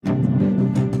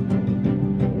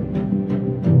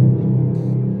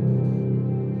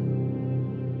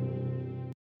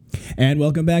And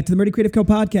welcome back to the Murdy Creative Co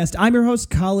podcast. I'm your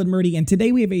host, Colin Murdy, and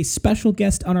today we have a special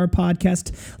guest on our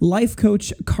podcast, life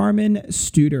coach Carmen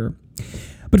Studer.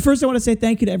 But first, I want to say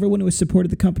thank you to everyone who has supported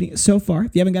the company so far.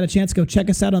 If you haven't got a chance, go check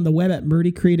us out on the web at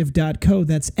murdycreative.co.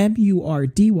 That's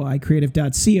MURDY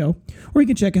creative.co. Or you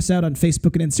can check us out on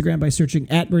Facebook and Instagram by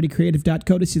searching at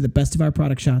murdycreative.co to see the best of our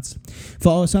product shots.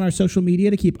 Follow us on our social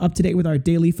media to keep up to date with our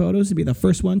daily photos and be the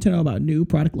first one to know about new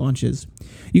product launches.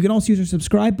 You can also use our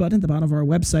subscribe button at the bottom of our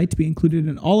website to be included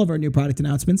in all of our new product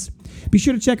announcements. Be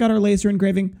sure to check out our laser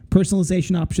engraving,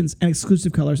 personalization options, and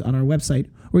exclusive colors on our website,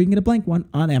 or you can get a blank one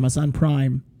on Amazon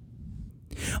Prime.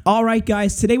 All right,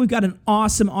 guys, today we've got an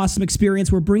awesome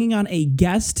experience. We're bringing on a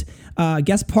guest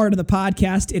part of the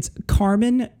podcast. It's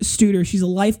Carmen Studer. She's a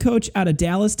life coach out of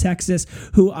Dallas, Texas,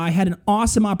 who I had an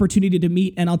awesome opportunity to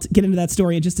meet, and I'll get into that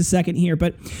story in just a second here.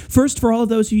 But first, for all of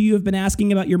those of you who have been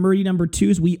asking about your Murdy number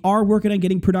 2s, we are working on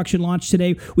getting production launched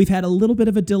today. We've had a little bit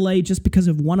of a delay just because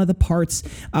of one of the parts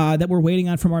that we're waiting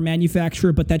on from our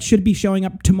manufacturer, but that should be showing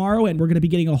up tomorrow, and we're going to be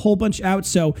getting a whole bunch out.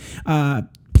 So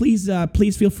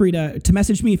Please feel free to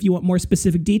message me if you want more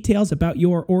specific details about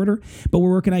your order, but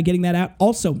we're working on getting that out.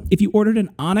 Also, if you ordered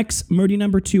an Onyx Murdy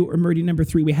number 2 or Murdy number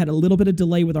 3, we had a little bit of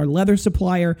delay with our leather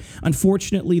supplier.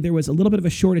 Unfortunately, there was a little bit of a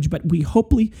shortage, but we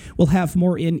hopefully will have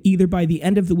more in either by the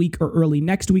end of the week or early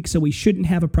next week, so we shouldn't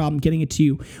have a problem getting it to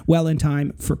you well in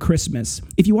time for Christmas.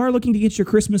 If you are looking to get your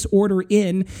Christmas order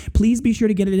in, please be sure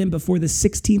to get it in before the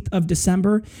 16th of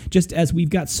December, just as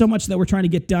we've got so much that we're trying to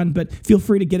get done, but feel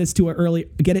free to get it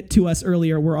to us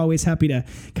earlier. We're always happy to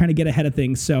kind of get ahead of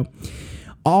things. So,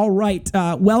 all right.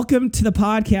 Welcome to the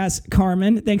podcast,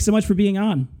 Carmen. Thanks so much for being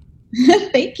on.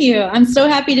 Thank you. I'm so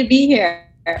happy to be here.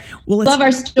 Well, love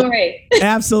our story.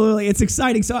 Absolutely. It's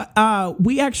exciting. So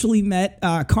we actually met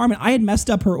Carmen. I had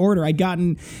messed up her order. I'd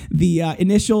gotten the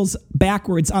initials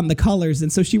backwards on the colors.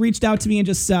 And so she reached out to me and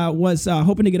just was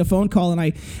hoping to get a phone call. And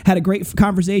I had a great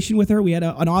conversation with her. We had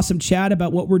an awesome chat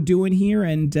about what we're doing here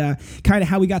and kind of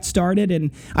how we got started. And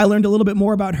I learned a little bit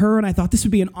more about her. And I thought this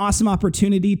would be an awesome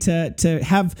opportunity to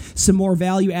have some more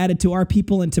value added to our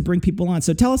people and to bring people on.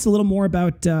 So tell us a little more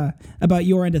about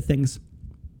your end of things.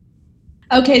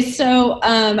 Okay, so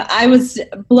I was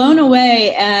blown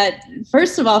away at,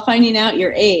 first of all, finding out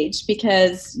your age,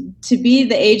 because to be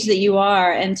the age that you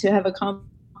are and to have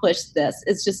accomplished this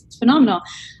is just phenomenal.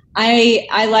 I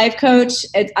life coach.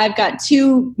 I've got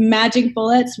 2 magic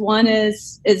bullets. One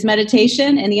is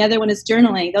meditation, and the other one is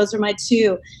journaling. Those are my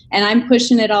 2, and I'm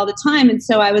pushing it all the time. And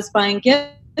so I was buying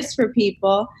gifts for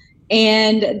people,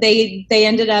 and they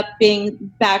ended up being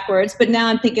backwards, but now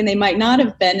I'm thinking they might not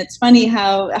have been. It's funny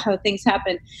how things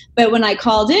happen. But when I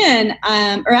called in,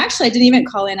 or actually I didn't even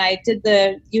call in,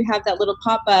 you have that little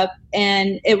pop-up,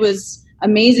 and it was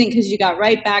amazing because you got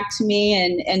right back to me,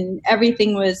 and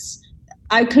everything was,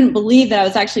 I couldn't believe that I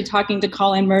was actually talking to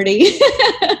Colin Murdy.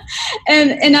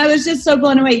 and I was just so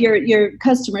blown away. Your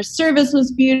customer service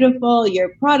was beautiful. Your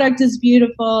product is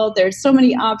beautiful. There's so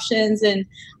many options. And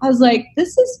I was like,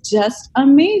 this is just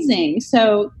amazing.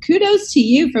 So kudos to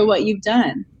you for what you've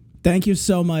done. Thank you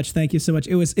so much.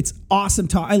 It's awesome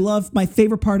talk. I love, my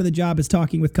favorite part of the job is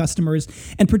talking with customers,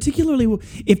 and particularly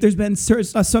if there's been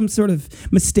some sort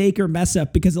of mistake or mess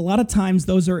up, because a lot of times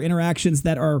those are interactions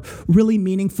that are really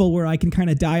meaningful, where I can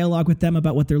kind of dialogue with them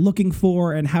about what they're looking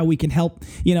for and how we can help,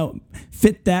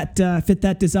 fit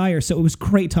that desire. So it was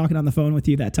great talking on the phone with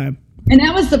you that time. And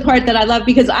that was the part that I love,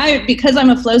 because I'm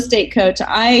a flow state coach.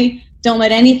 I don't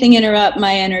let anything interrupt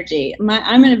my energy.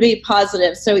 I'm going to be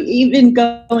positive. So even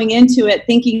going into it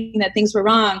thinking that things were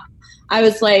wrong, I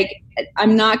was like,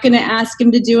 I'm not going to ask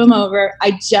him to do them over.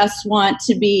 I just want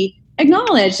to be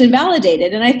acknowledged and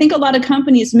validated. And I think a lot of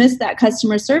companies miss that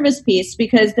customer service piece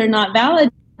because they're not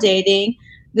validating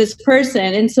this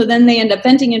person. And so then they end up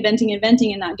venting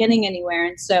and not getting anywhere.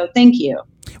 And so thank you.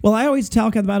 Well, I always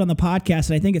talk about on the podcast,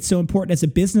 and I think it's so important as a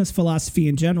business philosophy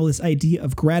in general, this idea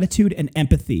of gratitude and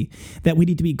empathy, that we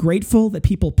need to be grateful that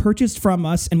people purchased from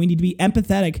us, and we need to be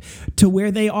empathetic to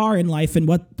where they are in life and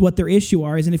what their issue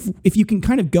is. And if you can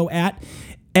kind of go at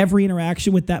every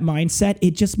interaction with that mindset,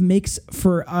 it just makes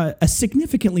for a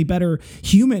significantly better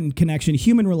human connection,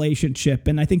 human relationship.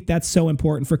 And I think that's so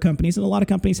important for companies, and a lot of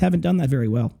companies haven't done that very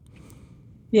well.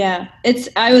 Yeah,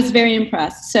 I was very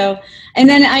impressed. So, and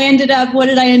then what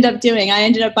did I end up doing? I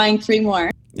ended up buying 3 more.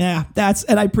 Yeah,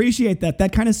 and I appreciate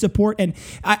that kind of support. And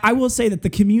I will say that the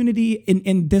community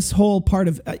in this whole part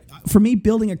of, for me,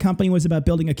 building a company was about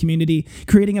building a community,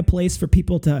 creating a place for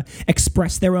people to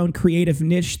express their own creative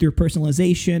niche through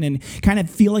personalization and kind of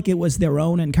feel like it was their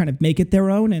own and kind of make it their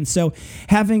own. And so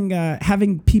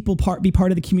having people be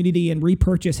part of the community and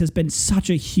Repurchase has been such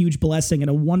a huge blessing and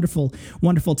a wonderful,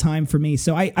 wonderful time for me.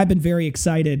 So I've been very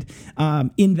excited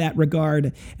in that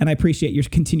regard, and I appreciate your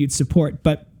continued support.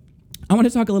 But I want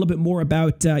to talk a little bit more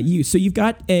about you. So you've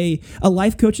got a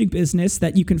life coaching business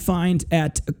that you can find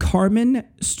at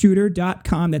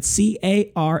CarmenStuder.com. That's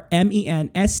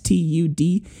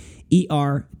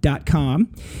CarmenStuder.com.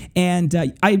 And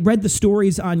I read the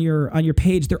stories on your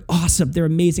page. They're awesome. They're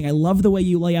amazing. I love the way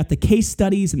you lay out the case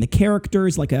studies and the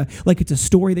characters like it's a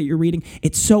story that you're reading.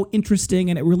 It's so interesting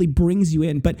and it really brings you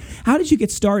in. But how did you get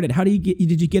started?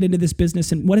 Did you get into this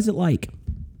business, and what is it like?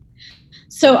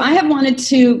 So I have wanted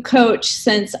to coach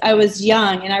since I was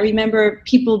young. And I remember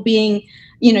people being,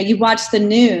 you watch the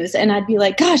news and I'd be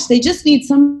like, gosh, they just need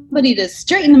somebody to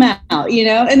straighten them out,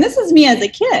 and this is me as a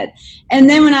kid. And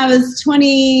then when I was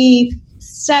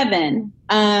 27,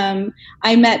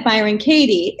 I met Byron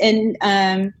Katie,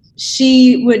 and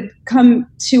she would come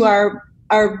to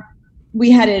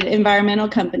we had an environmental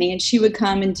company, and she would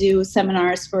come and do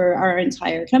seminars for our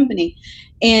entire company.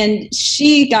 And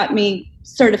she got me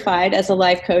certified as a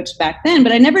life coach back then,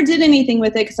 but I never did anything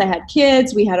with it because I had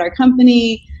kids, we had our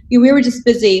company, we were just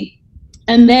busy.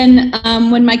 And then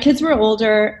when my kids were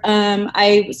older,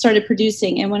 I started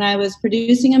producing. And when I was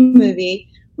producing a movie,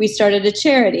 we started a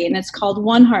charity, and it's called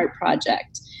One Heart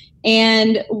Project.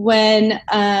 And when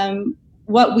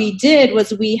what we did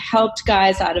was we helped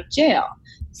guys out of jail.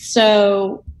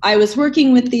 So I was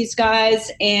working with these guys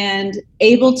and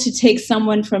able to take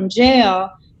someone from jail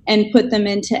and put them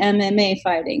into MMA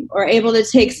fighting, or able to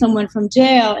take someone from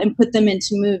jail and put them into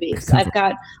movies. I've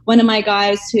got one of my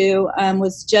guys who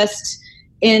was just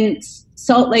in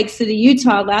Salt Lake City,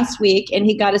 Utah last week, and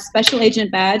he got a special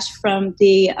agent badge from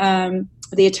the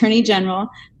Attorney General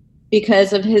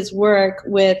because of his work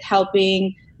with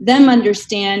helping them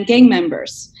understand gang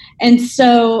members. And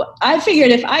so I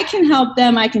figured if I can help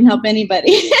them, I can help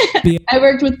anybody. I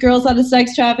worked with girls out of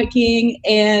sex trafficking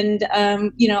and,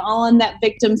 all on that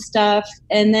victim stuff.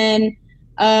 And then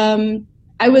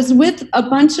I was with a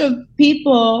bunch of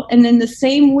people, and in the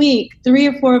same week, 3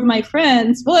 or 4 of my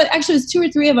friends, well, actually it was 2 or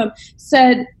 3 of them,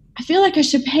 said, I feel like I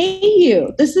should pay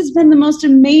you. This has been the most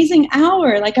amazing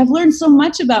hour. Like, I've learned so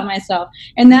much about myself.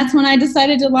 And that's when I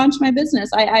decided to launch my business.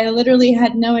 I literally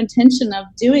had no intention of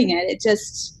doing it. It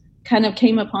just kind of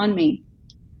came upon me.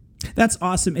 That's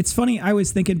awesome. It's funny. I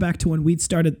was thinking back to when we'd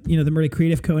started, the Murray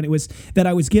Creative Co. And it was that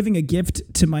I was giving a gift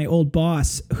to my old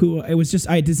boss who I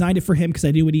designed it for him because I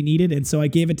knew what he needed. And so I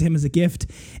gave it to him as a gift.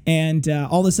 And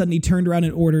all of a sudden he turned around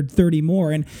and ordered 30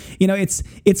 more. And,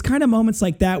 it's kind of moments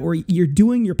like that where you're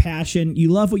doing your passion, you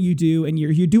love what you do, and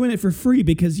you're doing it for free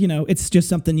because, it's just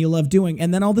something you love doing.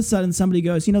 And then all of a sudden somebody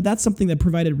goes, that's something that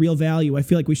provided real value. I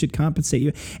feel like we should compensate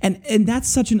you. And that's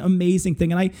such an amazing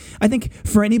thing. And I think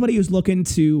for anybody who's looking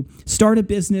to start a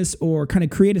business or kind of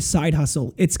create a side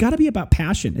hustle, it's got to be about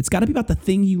passion. It's got to be about the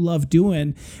thing you love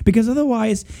doing, because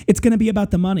otherwise it's going to be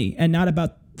about the money and not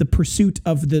about the pursuit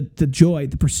of the joy,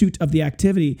 the pursuit of the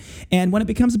activity. And when it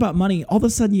becomes about money, all of a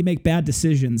sudden you make bad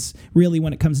decisions, really,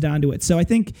 when it comes down to it. So I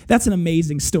think that's an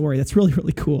amazing story. That's really,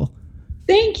 really cool.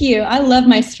 Thank you. I love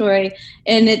my story.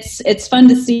 And it's fun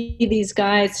to see these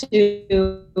guys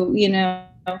who,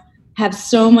 have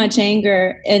so much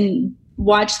anger and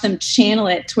watch them channel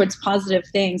it towards positive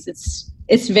things.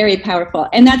 It's very powerful.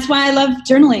 And that's why I love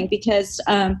journaling, because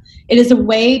it is a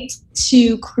way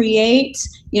to create,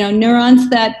 neurons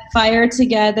that fire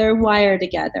together, wire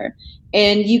together.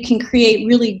 And you can create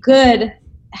really good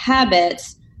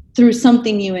habits through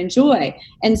something you enjoy.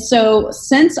 And so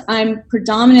since I'm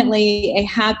predominantly a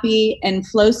happy and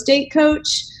flow state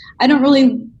coach, I don't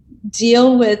really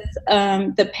deal with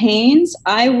the pains.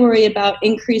 I worry about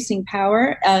increasing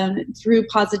power through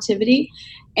positivity.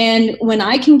 And when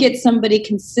I can get somebody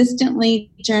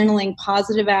consistently journaling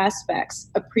positive aspects,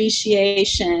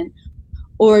 appreciation,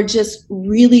 or just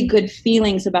really good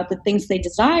feelings about the things they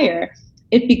desire,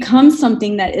 it becomes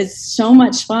something that is so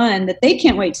much fun that they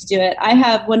can't wait to do it. I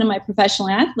have one of my professional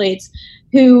athletes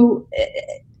who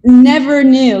never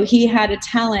knew he had a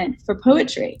talent for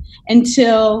poetry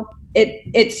until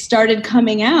it started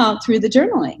coming out through the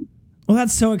journaling. Well,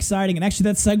 that's so exciting. And actually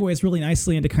that segues really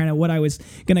nicely into kind of what I was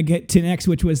going to get to next,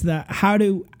 which was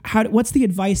what's the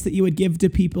advice that you would give to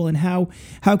people, and how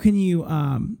can you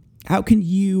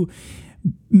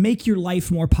make your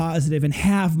life more positive and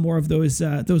have more of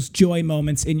those joy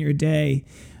moments in your day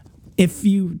if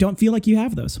you don't feel like you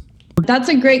have those? That's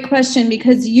a great question,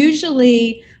 because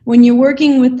usually when you're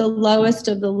working with the lowest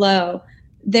of the low,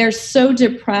 they're so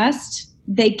depressed,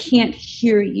 they can't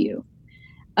hear you.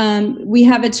 We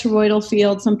have a toroidal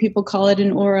field. Some people call it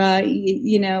an aura.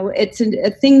 It's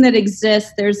a thing that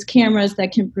exists. There's cameras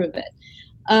that can prove it.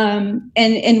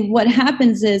 And what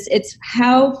happens is it's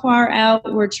how far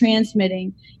out we're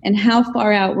transmitting and how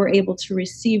far out we're able to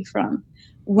receive from.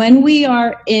 When we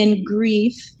are in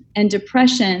grief and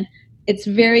depression, it's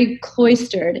very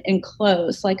cloistered and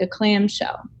closed, like a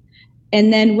clamshell.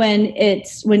 And then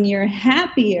when you're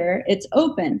happier, it's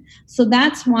open. So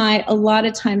that's why a lot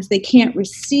of times they can't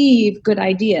receive good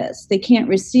ideas. They can't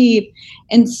receive.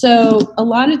 And so a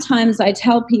lot of times I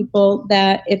tell people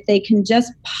that if they can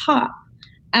just pop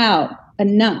out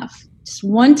enough, just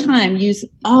one time, use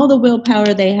all the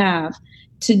willpower they have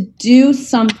to do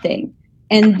something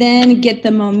and then get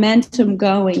the momentum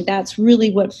going. That's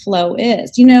really what flow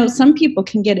is. Some people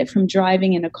can get it from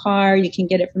driving in a car. You can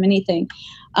get it from anything.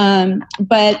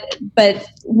 But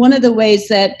one of the ways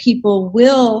that people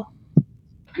will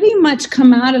pretty much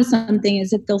come out of something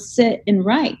is if they'll sit and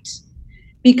write,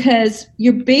 because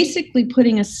you're basically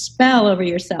putting a spell over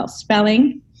yourself.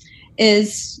 Spelling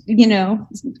is,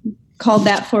 called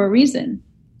that for a reason.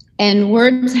 And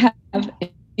words have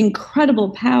incredible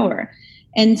power.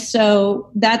 And so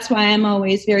that's why I'm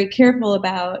always very careful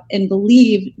about and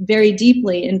believe very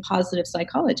deeply in positive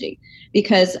psychology,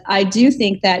 because I do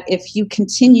think that if you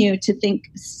continue to think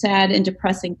sad and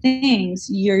depressing things,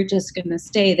 you're just going to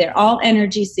stay there. All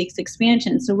energy seeks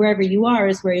expansion. So wherever you are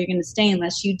is where you're going to stay,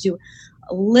 unless you do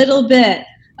a little bit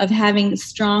of having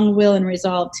strong will and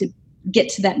resolve to get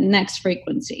to that next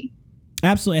frequency.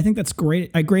 Absolutely. I think that's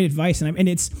great advice. And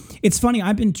it's funny.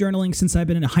 I've been journaling since I've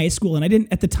been in high school, and I didn't,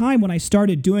 at the time when I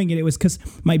started doing it, it was because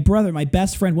my brother, my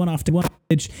best friend, went off to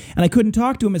college, and I couldn't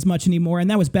talk to him as much anymore.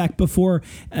 And that was back before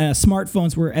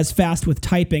smartphones were as fast with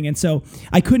typing. And so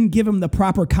I couldn't give him the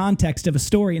proper context of a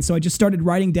story. And so I just started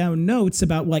writing down notes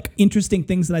about like interesting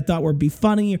things that I thought would be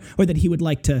funny or that he would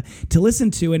like to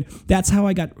listen to. And that's how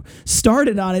I got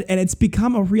started on it. And it's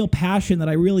become a real passion that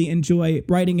I really enjoy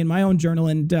writing in my own journal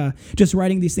and just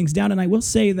writing these things down. And I will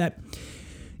say that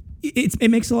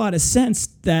it makes a lot of sense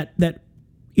that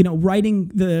writing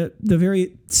the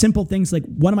very simple things like,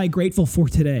 what am I grateful for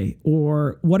today?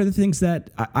 Or what are the things that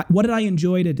what did I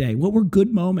enjoy today? What were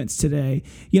good moments today?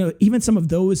 Even some of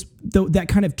those, that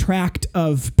kind of tract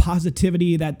of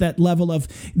positivity, that level of,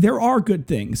 there are good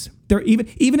things there.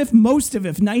 Even if most of it,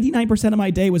 if 99% of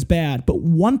my day was bad, but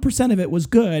 1% of it was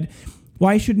good,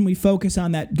 why shouldn't we focus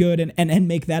on that good and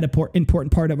make that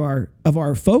important part of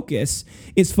our focus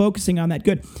is focusing on that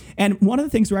good. And one of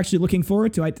the things we're actually looking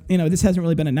forward to, this hasn't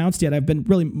really been announced yet. I've been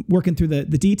really working through the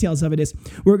details of it, is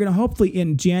we're going to hopefully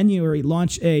in January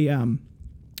launch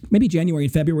maybe January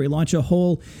and February, launch a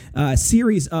whole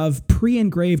series of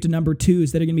pre-engraved number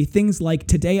 2s that are going to be things like,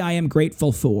 today I am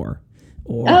grateful for.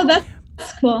 Or,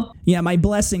 that's cool. Yeah, my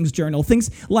blessings journal, things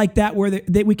like that, where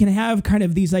that we can have kind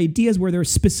of these ideas where there are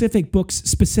specific books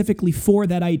specifically for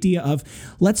that idea of,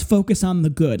 let's focus on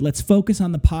the good, let's focus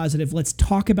on the positive, let's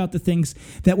talk about the things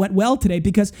that went well today.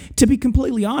 Because to be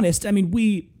completely honest,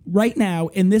 we right now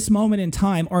in this moment in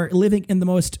time are living in the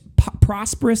most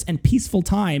prosperous and peaceful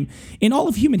time in all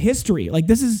of human history. Like,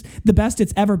 this is the best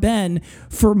it's ever been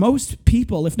for most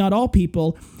people, if not all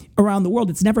people around the world.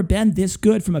 It's never been this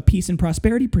good from a peace and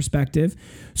prosperity perspective.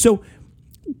 So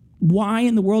why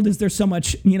in the world is there so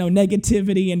much,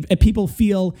 negativity and people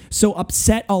feel so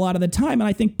upset a lot of the time? And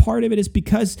I think part of it is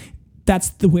because that's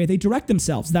the way they direct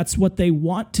themselves. That's what they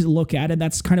want to look at, and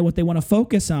that's kind of what they want to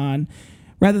focus on,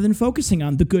 rather than focusing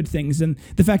on the good things and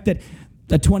the fact that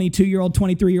a 22-year-old,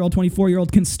 23-year-old,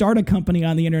 24-year-old can start a company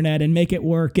on the internet and make it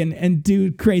work and do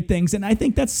great things. And I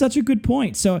think that's such a good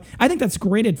point. So I think that's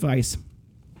great advice.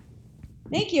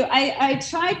 Thank you. I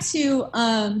try to,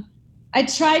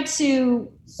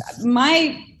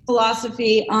 my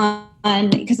philosophy on,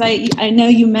 because I know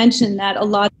you mentioned that a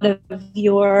lot of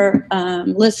your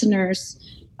listeners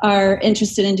are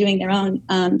interested in doing their own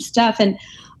stuff. And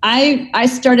I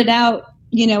started out,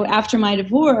 after my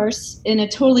divorce in a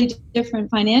totally different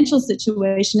financial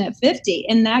situation at 50,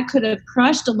 and that could have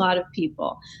crushed a lot of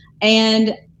people.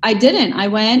 And I didn't. I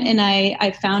went and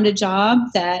I found a job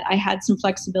that I had some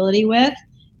flexibility with,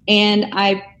 and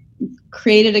I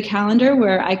created a calendar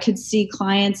where I could see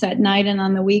clients at night and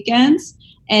on the weekends.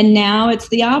 And now it's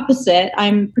the opposite.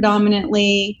 I'm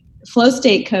predominantly flow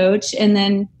state coach and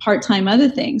then part-time other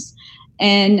things.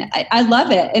 And I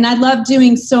love it. And I love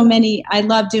doing so many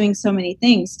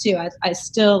things too. I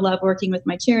still love working with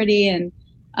my charity, and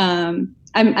I'm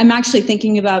actually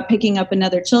thinking about picking up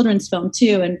another children's film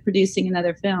too and producing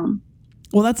another film.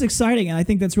 Well, that's exciting, and I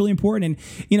think that's really important.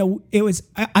 And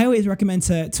I always recommend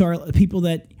to our people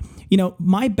that,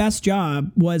 my best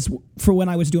job was, for when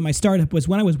I was doing my startup, was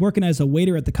when I was working as a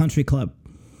waiter at the country club,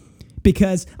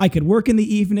 because I could work in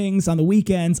the evenings, on the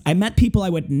weekends. I met people I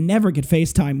would never get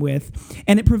FaceTime with,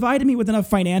 and it provided me with enough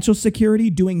financial security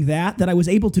doing that I was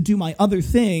able to do my other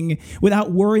thing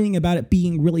without worrying about it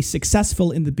being really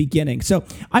successful in the beginning. So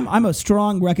I'm a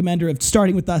strong recommender of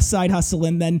starting with the side hustle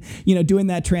and then, doing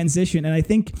that transition. And I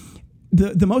think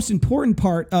the most important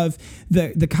part of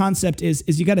the concept is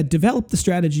you got to develop the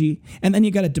strategy, and then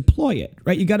you got to deploy it,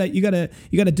 right? You got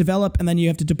to develop, and then you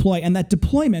have to deploy, and that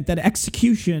deployment, that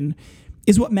execution,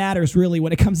 is what matters really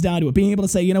when it comes down to it. Being able to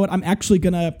say, you know what, I'm actually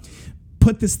gonna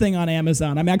put this thing on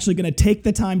Amazon. I'm actually gonna take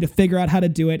the time to figure out how to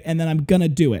do it, and then I'm gonna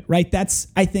do it, right? That's,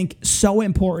 I think, so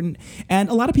important. And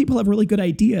a lot of people have really good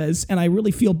ideas, and I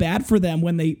really feel bad for them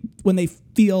when they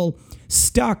feel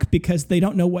stuck because they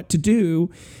don't know what to do.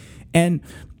 And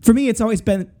for me, it's always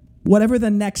been, whatever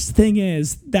the next thing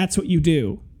is, that's what you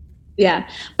do. Yeah,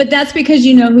 but that's because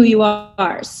you know who you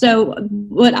are. So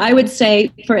what I would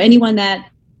say for anyone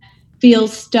that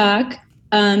feels stuck,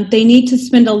 they need to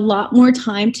spend a lot more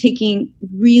time taking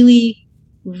really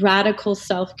radical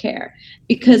self-care,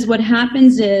 because what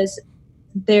happens is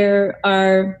there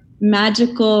are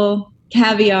magical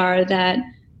caviar that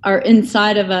are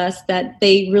inside of us that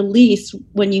they release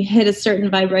when you hit a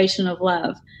certain vibration of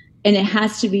love. And it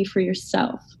has to be for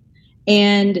yourself.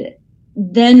 And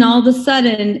then all of a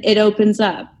sudden it opens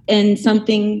up and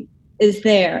something is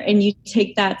there, and you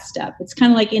take that step. It's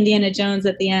kind of like Indiana Jones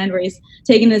at the end, where he's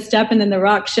taking a step and then the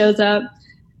rock shows up.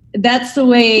 That's the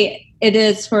way it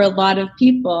is for a lot of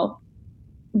people.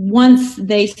 Once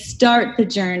they start the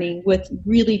journey with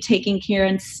really taking care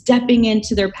and stepping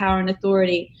into their power and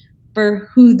authority for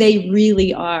who they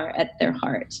really are at their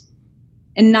heart,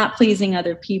 and not pleasing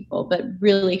other people, but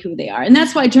really who they are. And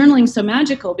that's why journaling is so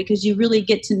magical, because you really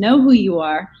get to know who you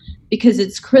are, because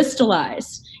it's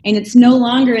crystallized and it's no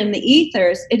longer in the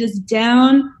ethers. It is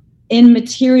down in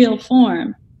material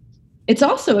form. It's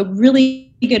also a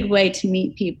really good way to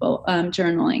meet people,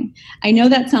 journaling. I know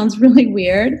that sounds really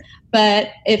weird, but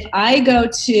if I go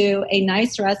to a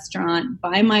nice restaurant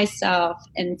by myself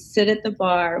and sit at the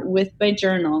bar with my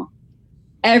journal,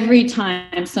 every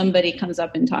time somebody comes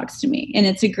up and talks to me, and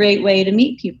it's a great way to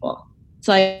meet people. It's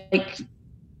like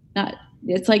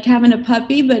having a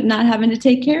puppy, but not having to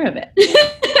take care of it.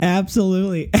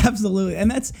 Absolutely.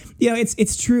 And that's,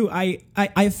 it's true.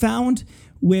 I found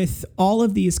with all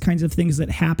of these kinds of things that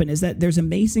happen is that there's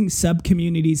amazing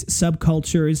sub-communities,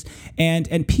 subcultures,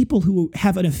 and people who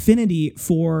have an affinity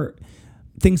for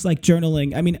things like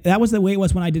journaling. I mean, that was the way it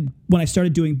was when I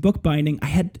started doing bookbinding. I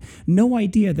had no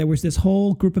idea there was this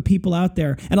whole group of people out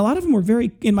there. And a lot of them were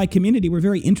in my community, were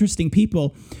very interesting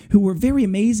people who were very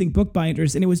amazing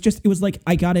bookbinders. And it was like,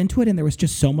 I got into it and there was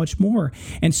just so much more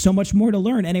to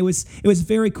learn. And it was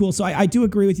very cool. So I do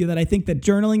agree with you that I think that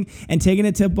journaling and taking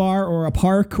it to a bar or a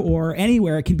park or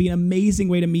anywhere, it can be an amazing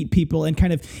way to meet people and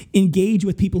kind of engage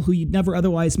with people who you'd never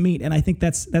otherwise meet. And I think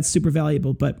that's super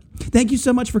valuable. But thank you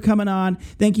so much for coming on.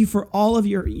 Thank you for all of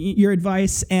your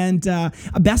advice, and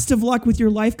best of luck with your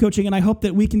life coaching. And I hope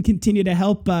that we can continue to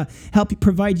help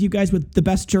provide you guys with the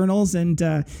best journals, and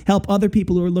help other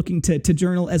people who are looking to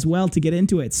journal as well to get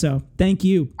into it. So thank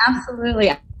you.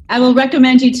 Absolutely. I will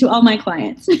recommend you to all my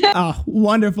clients. Oh,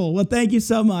 wonderful. Well, thank you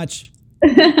so much.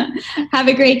 Have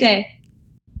a great day.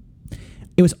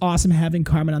 It was awesome having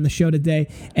Carmen on the show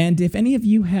today. And if any of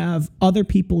you have other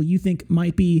people you think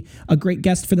might be a great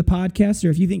guest for the podcast, or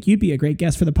if you think you'd be a great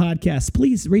guest for the podcast,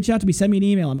 please reach out to me. Send me an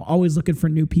email. I'm always looking for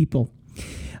new people.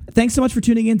 Thanks so much for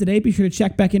tuning in today. Be sure to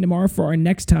check back in tomorrow for our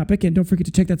next topic. And don't forget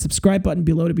to check that subscribe button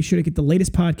below to be sure to get the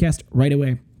latest podcast right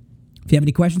away. If you have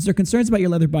any questions or concerns about your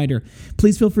leather binder,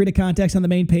 please feel free to contact us on the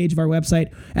main page of our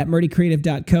website at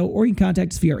murdycreative.co, or you can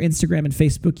contact us via our Instagram and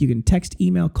Facebook. You can text,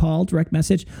 email, call, direct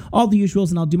message, all the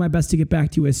usuals, and I'll do my best to get back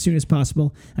to you as soon as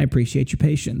possible. I appreciate your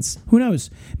patience. Who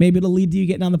knows? Maybe it'll lead to you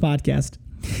getting on the podcast.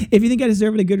 If you think I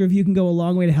deserve it, a good review can go a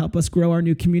long way to help us grow our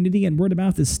new community, and word of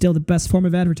mouth is still the best form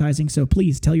of advertising, so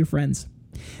please tell your friends.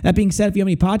 That being said, if you have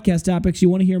any podcast topics you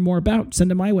want to hear more about, send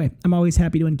them my way. I'm always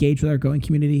happy to engage with our growing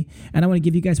community, and I want to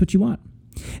give you guys what you want.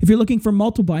 If you're looking for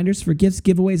multiple binders for gifts,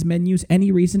 giveaways, menus,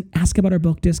 any reason, ask about our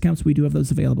bulk discounts. We do have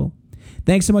those available.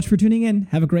 Thanks so much for tuning in.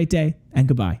 Have a great day, and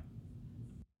goodbye.